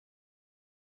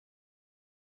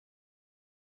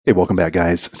Hey, welcome back,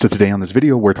 guys. So today on this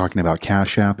video, we're talking about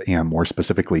Cash App, and more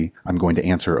specifically, I'm going to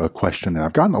answer a question that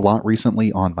I've gotten a lot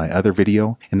recently on my other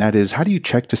video, and that is, how do you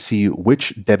check to see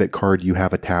which debit card you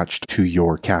have attached to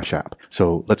your Cash App?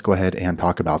 So let's go ahead and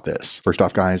talk about this. First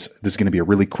off, guys, this is going to be a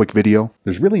really quick video.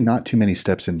 There's really not too many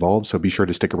steps involved, so be sure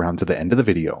to stick around to the end of the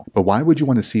video. But why would you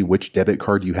want to see which debit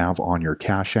card you have on your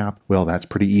Cash App? Well, that's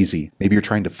pretty easy. Maybe you're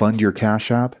trying to fund your Cash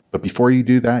App, but before you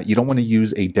do that, you don't want to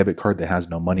use a debit card that has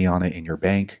no money on it in your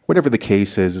bank. Whatever the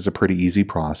case is, it's a pretty easy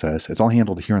process. It's all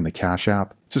handled here in the Cash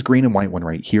App. It's this green and white one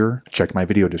right here. Check my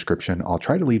video description. I'll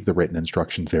try to leave the written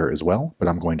instructions there as well, but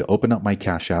I'm going to open up my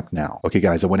Cash App now. Okay,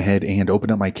 guys, I went ahead and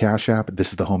opened up my Cash App. This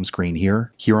is the home screen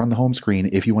here. Here on the home screen,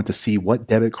 if you want to see what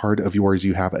debit card of yours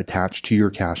you have attached to your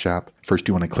Cash App, first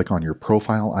you want to click on your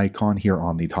profile icon here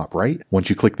on the top right. Once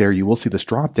you click there, you will see this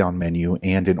drop-down menu,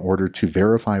 and in order to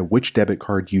verify which debit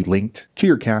card you linked to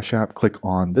your Cash App, click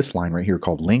on this line right here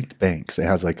called Linked Banks. It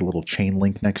has like a little chain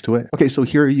link next to it. Okay, so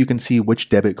here you can see which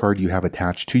debit card you have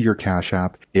attached to your Cash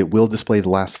App. It will display the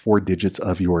last four digits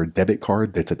of your debit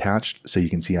card that's attached. So you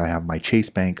can see I have my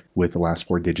Chase Bank with the last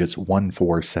four digits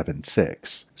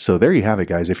 1476. So there you have it,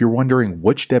 guys. If you're wondering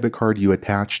which debit card you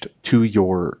attached to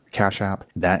your Cash App,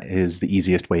 that is the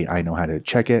easiest way I know how to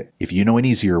check it. If you know an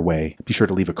easier way, be sure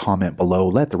to leave a comment below.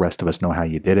 Let the rest of us know how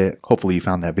you did it. Hopefully you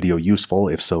found that video useful.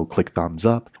 If so, click thumbs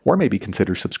up, or maybe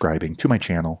consider subscribing to my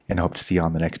channel, and I hope to see you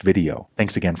on the next video.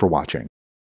 Thanks again for watching.